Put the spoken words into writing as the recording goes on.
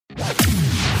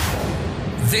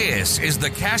This is the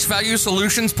Cash Value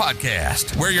Solutions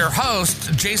Podcast, where your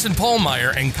hosts, Jason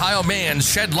Pohlmeyer and Kyle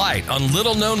Manns, shed light on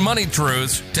little-known money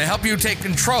truths to help you take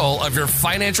control of your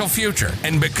financial future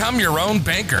and become your own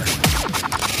banker.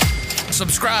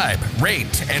 Subscribe,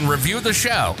 rate, and review the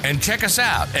show, and check us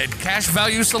out at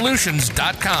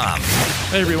cashvaluesolutions.com.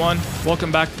 Hey everyone,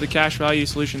 welcome back to the Cash Value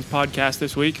Solutions Podcast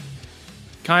this week.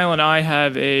 Kyle and I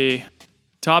have a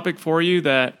topic for you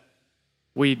that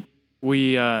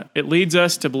it leads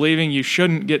us to believing you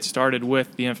shouldn't get started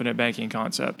with the infinite banking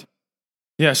concept.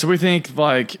 Yeah, so we think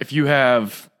like if you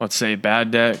have, let's say,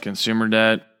 bad debt, consumer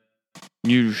debt,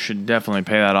 you should definitely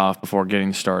pay that off before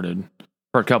getting started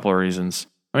for a couple of reasons.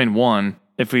 I mean, one,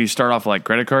 if we start off like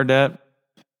credit card debt,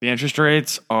 the interest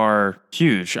rates are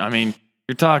huge. I mean,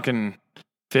 you're talking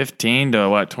 15 to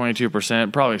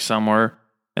 22%, probably somewhere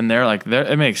in there. Like,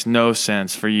 it makes no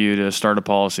sense for you to start a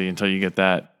policy until you get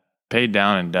that paid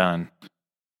down and done.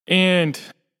 And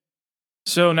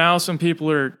so now some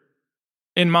people are,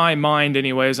 in my mind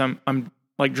anyways, I'm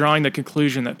like drawing the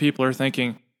conclusion that people are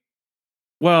thinking,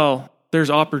 well, there's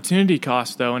opportunity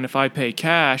cost though, and if I pay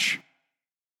cash,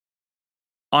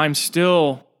 I'm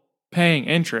still paying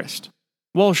interest.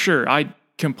 Well, sure, I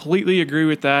completely agree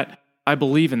with that. I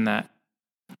believe in that.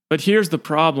 But here's the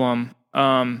problem,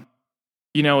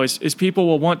 is people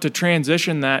will want to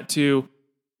transition that to,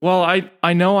 well,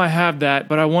 I know I have that,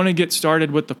 but I want to get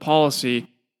started with the policy,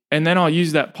 and then I'll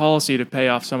use that policy to pay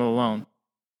off some of the loan.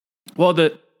 Well,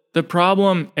 the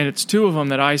problem, and it's two of them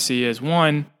that I see, is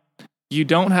one, you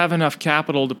don't have enough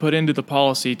capital to put into the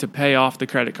policy to pay off the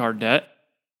credit card debt.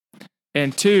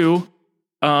 And two,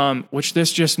 which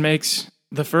this just makes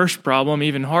the first problem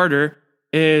even harder,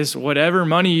 is whatever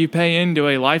money you pay into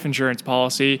a life insurance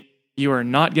policy, you are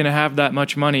not going to have that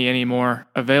much money anymore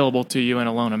available to you in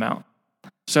a loan amount.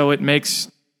 So it makes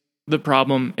the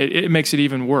problem, it makes it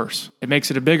even worse. It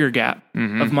makes it a bigger gap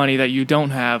of money that you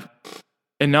don't have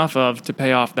enough of to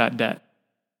pay off that debt.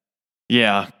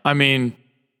 Yeah, I mean,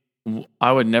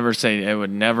 I would never say it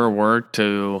would never work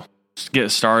to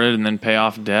get started and then pay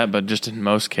off debt, but just in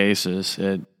most cases,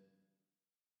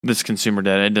 this consumer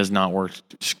debt, it does not work.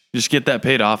 Just get that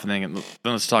paid off, and then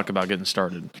let's talk about getting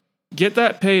started. Get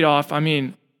that paid off. I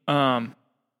mean,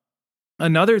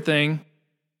 another thing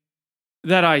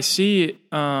that I see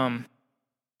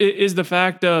is the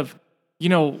fact of,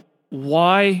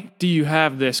 why do you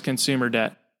have this consumer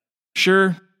debt?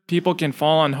 Sure, people can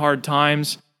fall on hard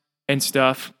times and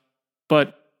stuff,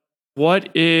 but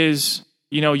what is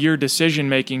your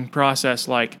decision-making process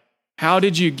like? How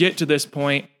did you get to this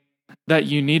point that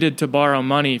you needed to borrow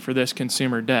money for this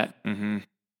consumer debt? Mm-hmm.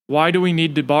 Why do we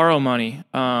need to borrow money?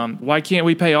 Why can't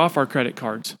we pay off our credit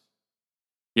cards?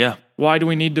 Yeah. Why do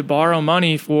we need to borrow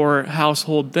money for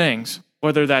household things?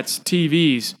 Whether that's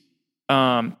TVs,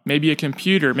 maybe a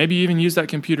computer, maybe even use that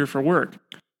computer for work.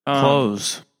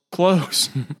 Clothes,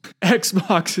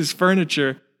 Xboxes,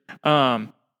 furniture. I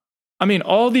mean,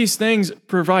 all these things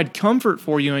provide comfort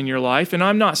for you in your life, and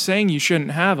I'm not saying you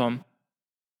shouldn't have them,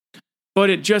 but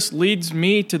it just leads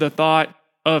me to the thought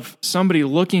of somebody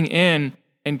looking in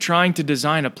and trying to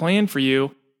design a plan for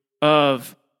you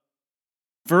of,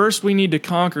 first, we need to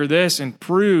conquer this and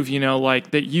prove,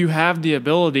 that you have the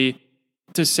ability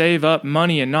to save up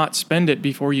money and not spend it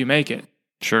before you make it.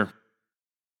 Sure.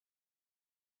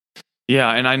 Yeah,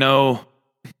 and I know,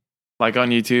 like on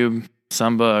YouTube,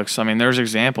 some books, I mean, there's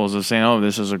examples of saying, oh,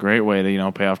 this is a great way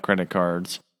to, pay off credit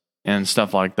cards and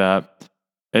stuff like that.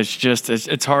 It's just,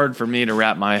 it's hard for me to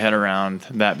wrap my head around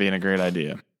that being a great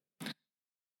idea.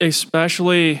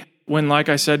 Especially when, like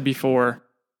I said before,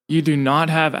 you do not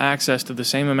have access to the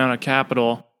same amount of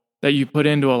capital that you put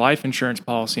into a life insurance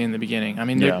policy in the beginning. I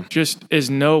mean, there just is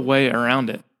no way around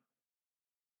it.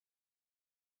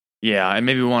 Yeah, and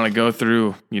maybe we want to go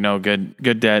through,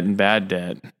 good debt and bad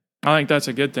debt. I think that's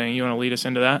a good thing. You want to lead us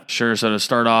into that? Sure. So to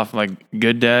start off, like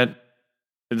good debt,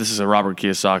 this is a Robert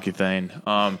Kiyosaki thing.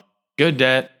 Good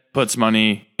debt puts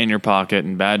money in your pocket,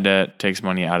 and bad debt takes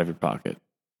money out of your pocket.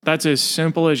 That's as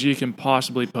simple as you can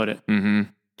possibly put it. Mm-hmm.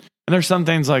 And there's some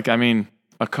things like,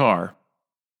 a car.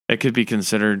 It could be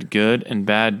considered good and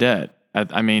bad debt.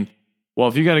 Well,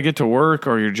 if you got to get to work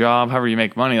or your job, however you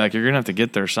make money, you're going to have to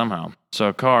get there somehow. So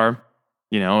a car,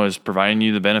 is providing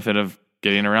you the benefit of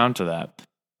getting around to that.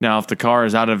 Now, if the car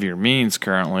is out of your means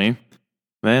currently,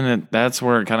 then that's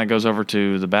where it kind of goes over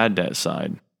to the bad debt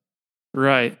side.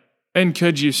 Right. And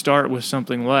could you start with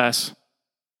something less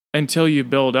until you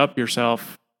build up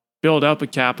a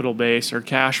capital base or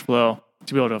cash flow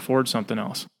to be able to afford something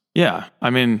else? Yeah.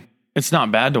 It's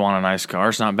not bad to want a nice car.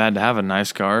 It's not bad to have a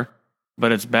nice car,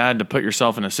 but it's bad to put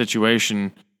yourself in a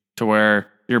situation to where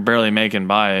you're barely making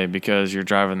by because you're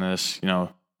driving this,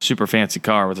 super fancy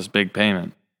car with this big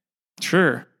payment.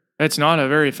 Sure. It's not a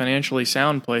very financially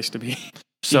sound place to be.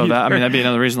 So that'd be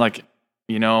another reason,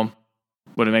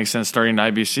 would it make sense starting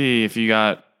an IBC if you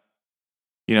got,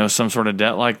 some sort of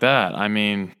debt like that?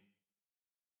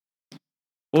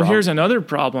 Well, here's another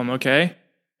problem, okay?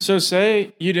 So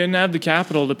say you didn't have the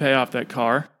capital to pay off that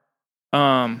car,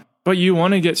 but you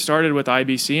want to get started with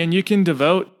IBC and you can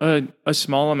devote a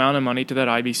small amount of money to that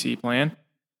IBC plan.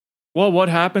 Well, what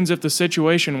happens if the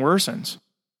situation worsens?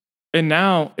 And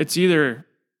now it's either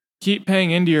keep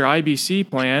paying into your IBC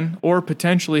plan or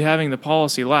potentially having the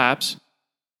policy lapse,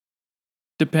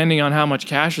 depending on how much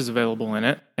cash is available in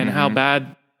it and how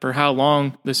bad, for how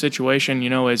long the situation,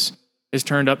 is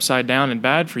turned upside down and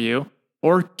bad for you,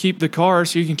 or keep the car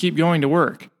so you can keep going to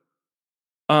work.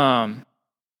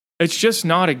 It's just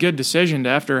not a good decision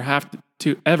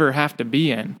to ever have to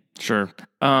be in. Sure.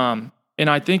 And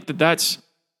I think that's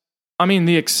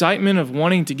the excitement of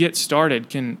wanting to get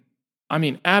started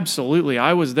absolutely,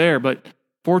 I was there, but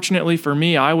fortunately for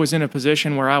me, I was in a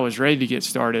position where I was ready to get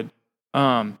started.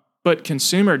 But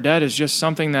consumer debt is just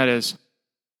something that is,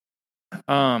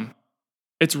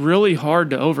 it's really hard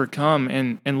to overcome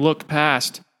and look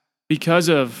past because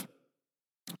of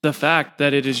the fact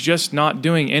that it is just not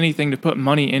doing anything to put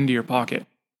money into your pocket.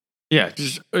 Yeah,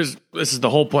 this is the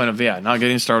whole point of not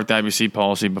getting started with the IBC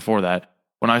policy before that.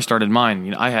 When I started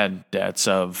mine, I had debts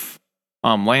of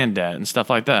land debt and stuff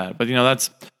like that. But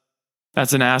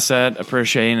that's an asset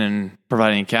appreciating and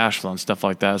providing cash flow and stuff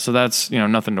like that. So that's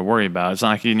nothing to worry about. It's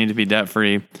not like you need to be debt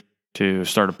free to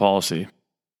start a policy.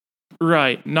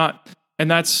 Right.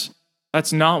 That's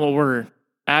not what we're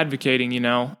advocating,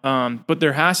 but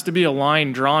there has to be a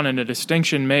line drawn and a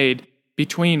distinction made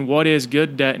between what is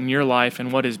good debt in your life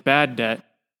and what is bad debt.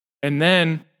 And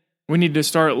then we need to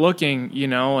start looking,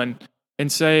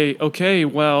 and say, okay,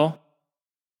 well,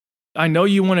 I know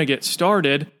you want to get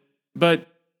started, but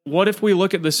what if we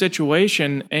look at the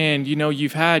situation and,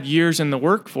 you've had years in the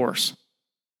workforce,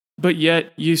 but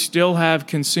yet you still have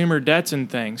consumer debts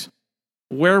and things?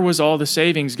 Where was all the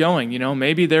savings going?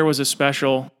 Maybe there was a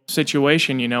special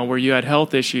situation, where you had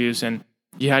health issues and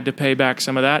you had to pay back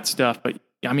some of that stuff. But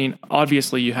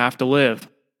obviously you have to live,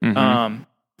 and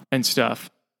stuff.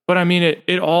 But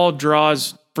it all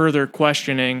draws further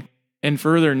questioning and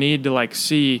further need to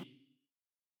see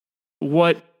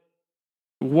what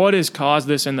has caused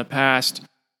this in the past,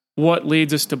 what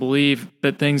leads us to believe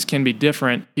that things can be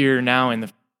different here now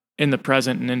in the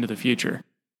present and into the future.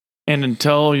 And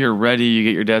until you're ready, you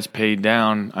get your debts paid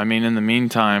down. In the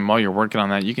meantime, while you're working on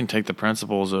that, you can take the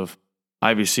principles of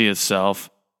IBC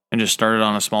itself and just start it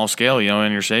on a small scale,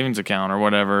 in your savings account or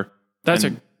whatever. That's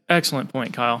an excellent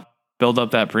point, Kyle. Build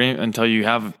up that premium until you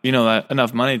have, that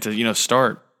enough money to,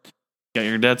 start. Get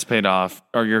your debts paid off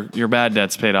or your bad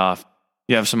debts paid off.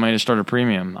 You have some money to start a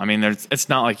premium. It's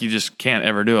not like you just can't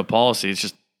ever do a policy.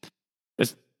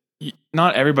 It's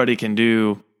not everybody can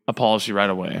do a policy right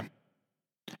away.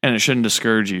 And it shouldn't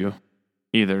discourage you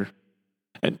either.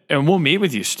 And we'll meet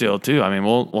with you still too.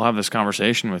 We'll have this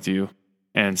conversation with you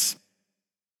and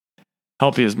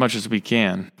help you as much as we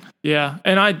can. Yeah.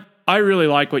 And I really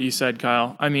like what you said,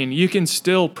 Kyle. You can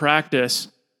still practice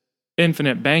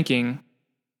infinite banking,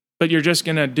 but you're just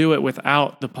going to do it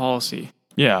without the policy.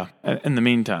 Yeah. In the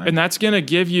meantime. And that's going to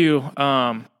give you,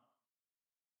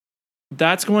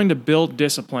 that's going to build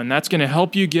discipline. That's going to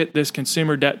help you get this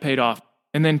consumer debt paid off.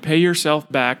 And then pay yourself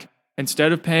back,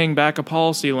 instead of paying back a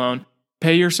policy loan,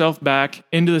 pay yourself back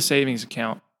into the savings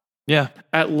account. Yeah.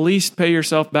 At least pay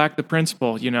yourself back the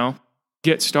principal,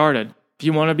 get started. If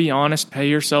you want to be honest, pay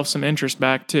yourself some interest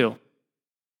back too.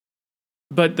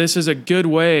 But this is a good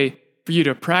way for you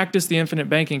to practice the infinite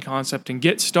banking concept and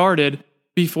get started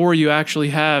before you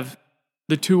actually have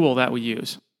the tool that we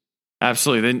use.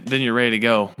 Absolutely. Then you're ready to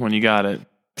go when you got it.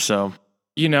 So,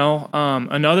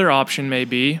 another option may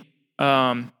be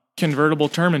convertible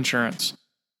term insurance.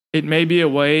 It may be a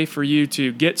way for you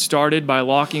to get started by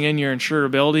locking in your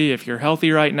insurability if you're healthy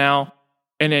right now.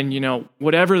 And then,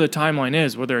 whatever the timeline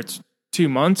is, whether it's 2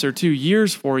 months or 2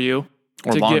 years for you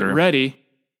or to longer. Get ready,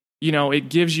 it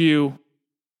gives you,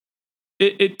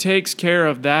 it takes care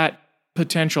of that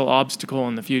potential obstacle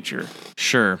in the future.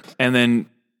 Sure. And then,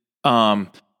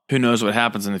 who knows what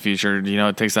happens in the future?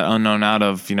 It takes that unknown out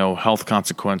of, health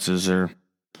consequences or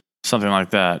something like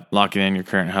that, locking in your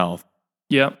current health.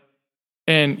 Yep.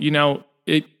 And,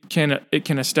 it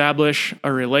can establish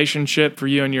a relationship for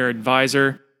you and your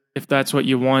advisor if that's what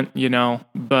you want,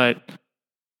 but,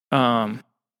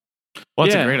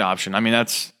 it's a great option.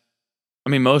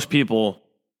 Most people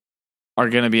are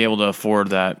going to be able to afford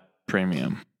that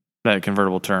premium. that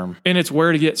convertible term. And it's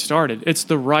where to get started. It's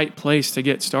the right place to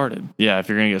get started. Yeah, if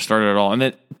you're going to get started at all. And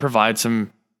it provides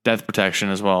some death protection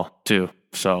as well, too.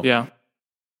 So yeah.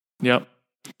 Yep.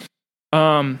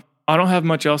 I don't have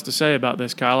much else to say about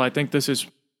this, Kyle. I think this is,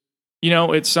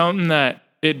 it's something that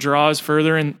it draws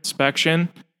further inspection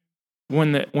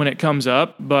when it comes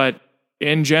up, but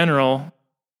in general,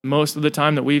 most of the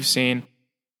time that we've seen,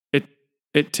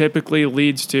 it typically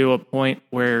leads to a point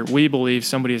where we believe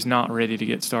somebody is not ready to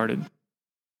get started.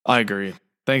 I agree.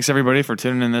 Thanks everybody for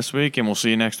tuning in this week, and we'll see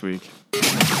you next week.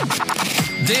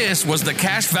 This was the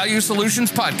Cash Value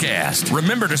Solutions Podcast.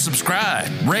 Remember to subscribe,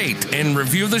 rate, and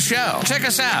review the show. Check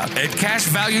us out at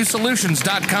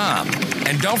cashvaluesolutions.com.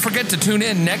 And don't forget to tune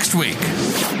in next week.